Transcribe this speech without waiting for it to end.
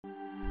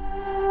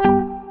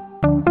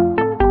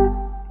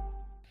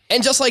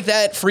And just like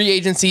that, free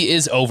agency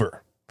is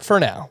over for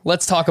now.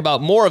 Let's talk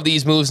about more of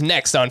these moves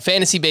next on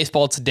Fantasy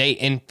Baseball Today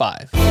in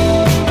 5.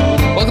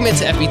 Welcome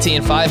into FBT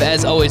in 5.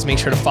 As always, make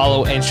sure to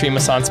follow and stream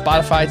us on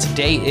Spotify.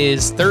 Today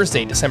is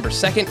Thursday, December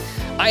 2nd.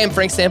 I am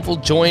Frank Stample,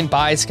 joined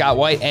by Scott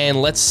White,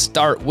 and let's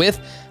start with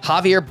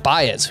Javier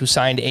Baez, who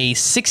signed a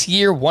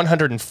 6-year,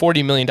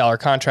 $140 million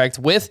contract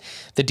with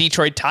the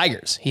Detroit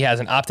Tigers. He has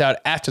an opt-out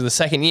after the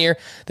second year.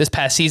 This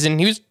past season,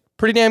 he was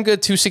pretty damn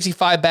good,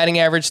 265 batting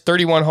average,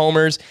 31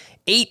 homers,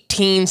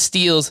 18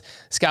 steals.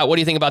 Scott, what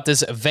do you think about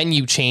this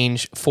venue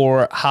change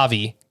for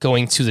Javi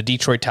going to the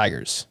Detroit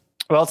Tigers?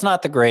 Well, it's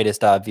not the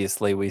greatest,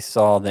 obviously. We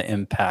saw the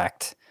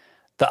impact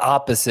the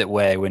opposite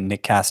way when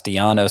Nick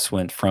Castellanos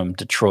went from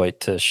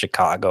Detroit to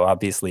Chicago.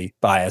 Obviously,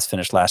 Baez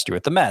finished last year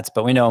with the Mets,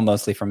 but we know him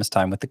mostly from his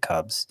time with the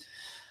Cubs.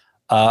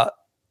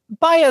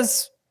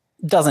 Baez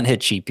doesn't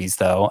hit cheapies,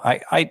 though.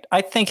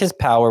 I think his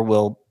power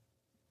will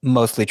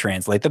mostly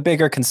translate. The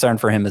bigger concern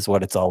for him is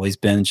what it's always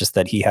been, just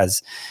that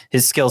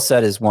his skill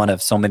set is one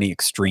of so many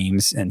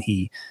extremes, and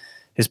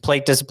his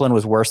plate discipline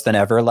was worse than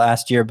ever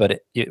last year, but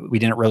we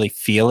didn't really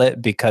feel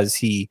it because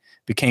he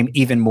became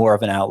even more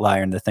of an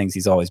outlier in the things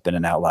he's always been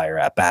an outlier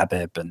at.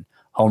 BABIP and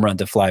home run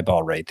to fly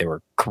ball rate. They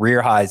were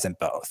career highs in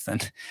both.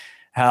 And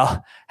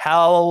how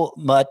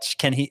much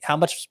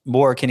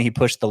more can he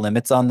push the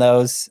limits on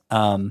those?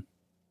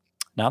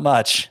 Not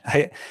much.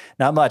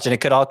 Not much. And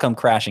it could all come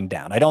crashing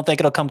down. I don't think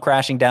it'll come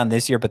crashing down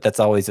this year, but that's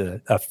always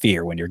a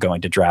fear when you're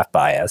going to draft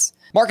Baez.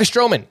 Marcus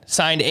Stroman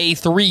signed a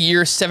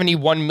 3-year,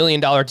 $71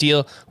 million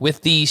deal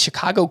with the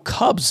Chicago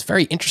Cubs.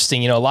 Very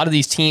interesting. A lot of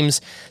these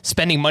teams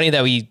spending money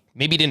that we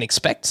maybe didn't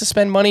expect to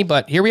spend money,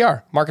 but here we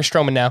are. Marcus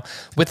Stroman now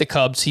with the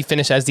Cubs. He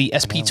finished as the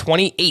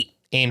SP28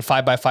 in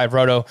 5x5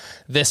 Roto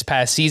this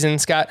past season.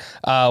 Scott,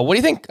 what do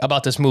you think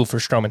about this move for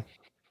Stroman?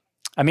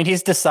 I mean,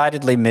 he's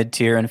decidedly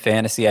mid-tier in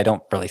fantasy. I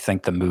don't really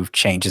think the move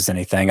changes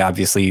anything.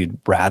 Obviously, you'd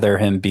rather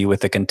him be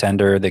with a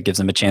contender that gives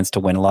him a chance to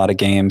win a lot of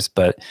games.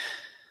 But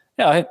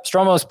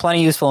Stroman was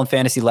plenty useful in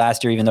fantasy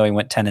last year, even though he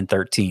went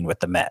 10-13 with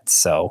the Mets.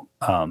 So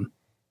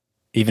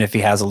even if he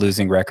has a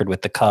losing record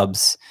with the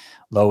Cubs,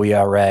 low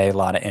ERA, a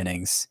lot of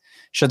innings,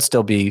 should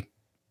still be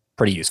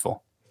pretty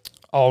useful.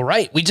 All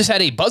right. We just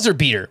had a buzzer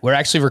beater. We're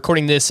actually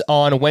recording this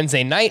on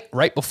Wednesday night,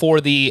 right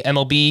before the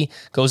MLB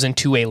goes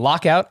into a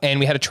lockout. And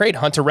we had a trade.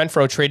 Hunter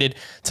Renfroe traded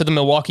to the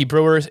Milwaukee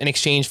Brewers in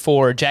exchange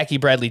for Jackie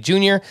Bradley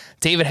Jr.,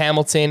 David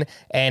Hamilton,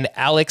 and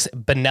Alex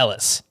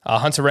Benelis.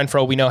 Hunter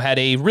Renfroe, we know, had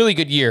a really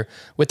good year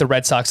with the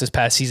Red Sox this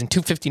past season.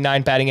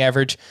 259 batting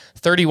average,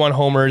 31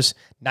 homers,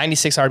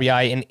 96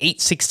 RBI, and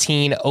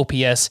 816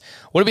 OPS.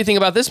 What do we think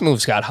about this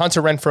move, Scott?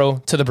 Hunter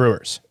Renfroe to the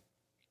Brewers.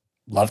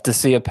 Love to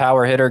see a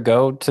power hitter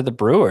go to the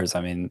Brewers.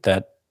 I mean,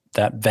 that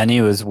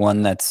venue is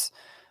one that's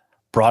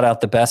brought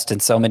out the best in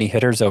so many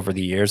hitters over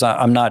the years.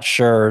 I'm not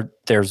sure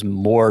there's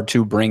more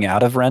to bring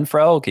out of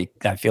Renfroe.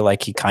 I feel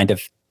like he kind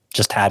of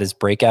just had his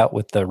breakout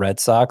with the Red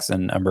Sox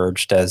and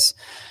emerged as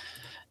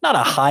not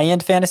a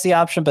high-end fantasy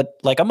option, but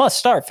like a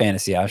must-start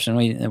fantasy option.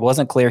 It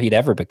wasn't clear he'd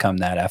ever become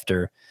that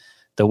after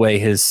the way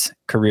his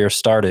career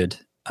started.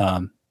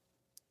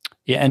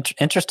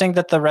 Interesting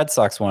that the Red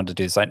Sox wanted to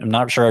do this. I'm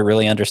not sure I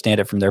really understand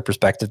it from their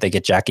perspective. They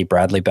get Jackie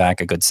Bradley back,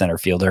 a good center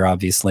fielder,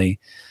 obviously.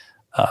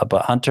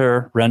 But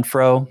Hunter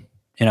Renfroe,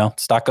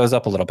 stock goes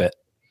up a little bit.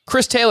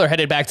 Chris Taylor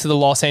headed back to the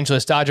Los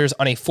Angeles Dodgers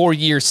on a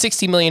 4-year,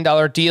 $60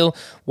 million deal,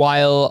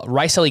 while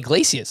Raisel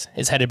Iglesias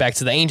is headed back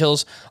to the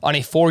Angels on a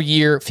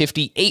 4-year,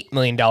 $58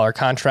 million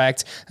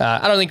contract.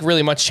 I don't think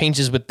really much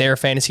changes with their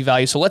fantasy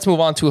value, so let's move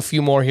on to a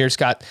few more here,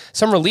 Scott.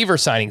 Some reliever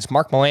signings.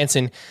 Mark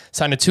Melancon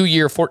signed a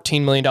 2-year,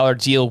 $14 million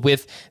deal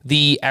with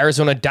the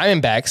Arizona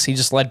Diamondbacks. He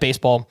just led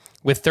baseball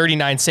with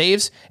 39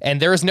 saves,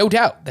 and there is no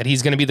doubt that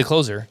he's going to be the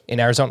closer in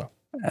Arizona.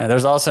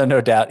 There's also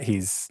no doubt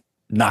he's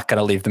not going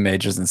to leave the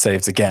majors in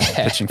saves again,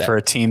 pitching for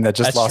a team that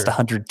just lost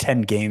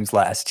 110 games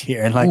last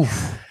year. And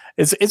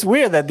it's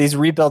weird that these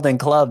rebuilding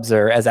clubs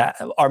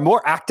are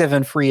more active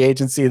in free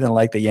agency than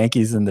like the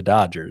Yankees and the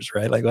Dodgers,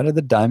 right? Like, what are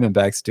the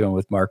Diamondbacks doing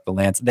with Mark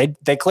Melancon?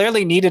 They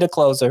clearly needed a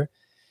closer,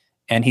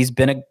 and he's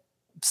been a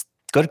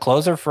good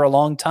closer for a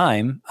long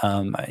time.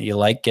 You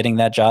like getting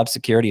that job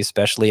security,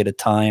 especially at a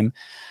time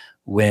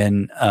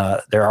when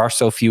there are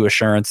so few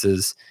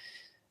assurances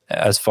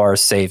as far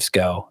as saves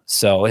go.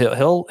 So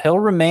he'll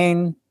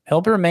remain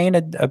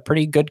a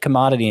pretty good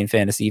commodity in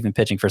fantasy, even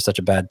pitching for such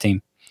a bad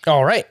team.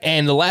 All right.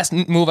 And the last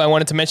move I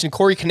wanted to mention,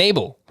 Corey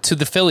Knebel to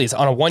the Phillies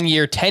on a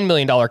 1-year, $10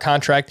 million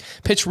contract.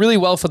 Pitched really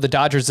well for the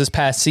Dodgers this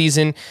past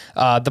season.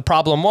 The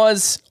problem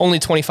was only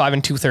 25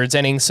 2/3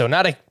 innings, so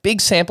not a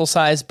big sample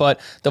size, but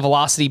the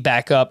velocity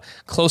back up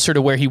closer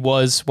to where he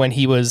was when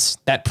he was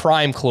that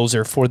prime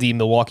closer for the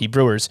Milwaukee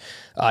Brewers.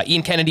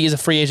 Ian Kennedy is a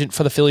free agent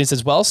for the Phillies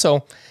as well,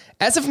 so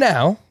as of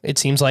now, it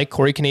seems like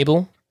Corey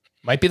Knebel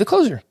might be the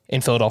closer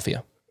in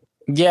Philadelphia.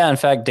 Yeah, in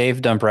fact,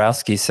 Dave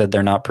Dombrowski said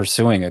they're not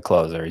pursuing a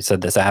closer. He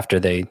said this after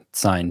they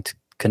signed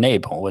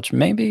Knebel, which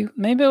maybe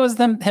it was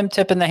him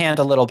tipping the hand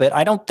a little bit.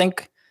 I don't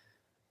think,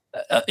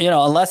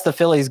 unless the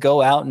Phillies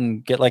go out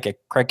and get like a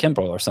Craig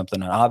Kimbrell or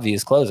something, an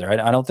obvious closer,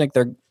 I don't think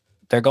they're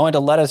they're going to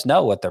let us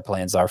know what their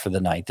plans are for the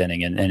ninth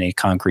inning in any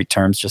concrete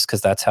terms, just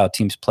because that's how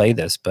teams play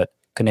this. But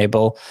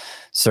Knebel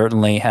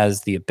certainly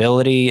has the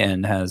ability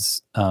and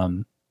has a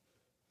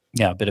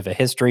bit of a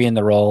history in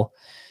the role,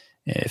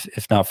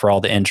 if not for all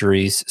the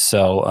injuries.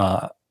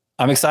 So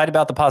I'm excited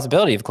about the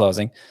possibility of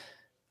closing.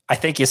 I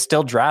think you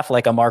still draft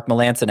like a Mark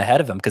Melancon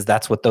ahead of him, because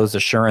that's what those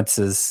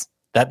assurances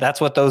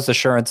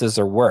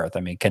are worth. I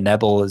mean,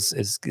 Knebel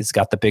is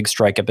got the big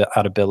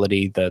strikeout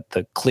ability,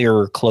 the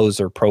clearer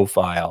closer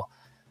profile.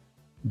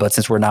 But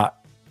since we're not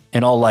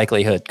in all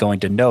likelihood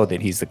going to know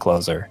that he's the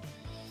closer,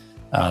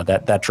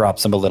 that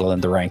drops him a little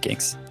in the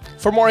rankings.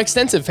 For more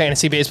extensive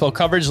fantasy baseball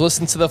coverage,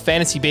 listen to the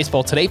Fantasy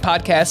Baseball Today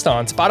podcast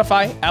on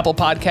Spotify, Apple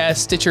Podcasts,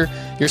 Stitcher,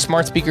 your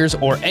smart speakers,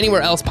 or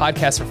anywhere else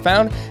podcasts are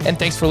found. And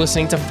thanks for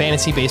listening to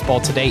Fantasy Baseball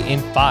Today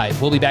in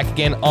 5. We'll be back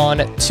again on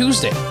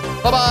Tuesday.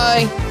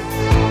 Bye-bye.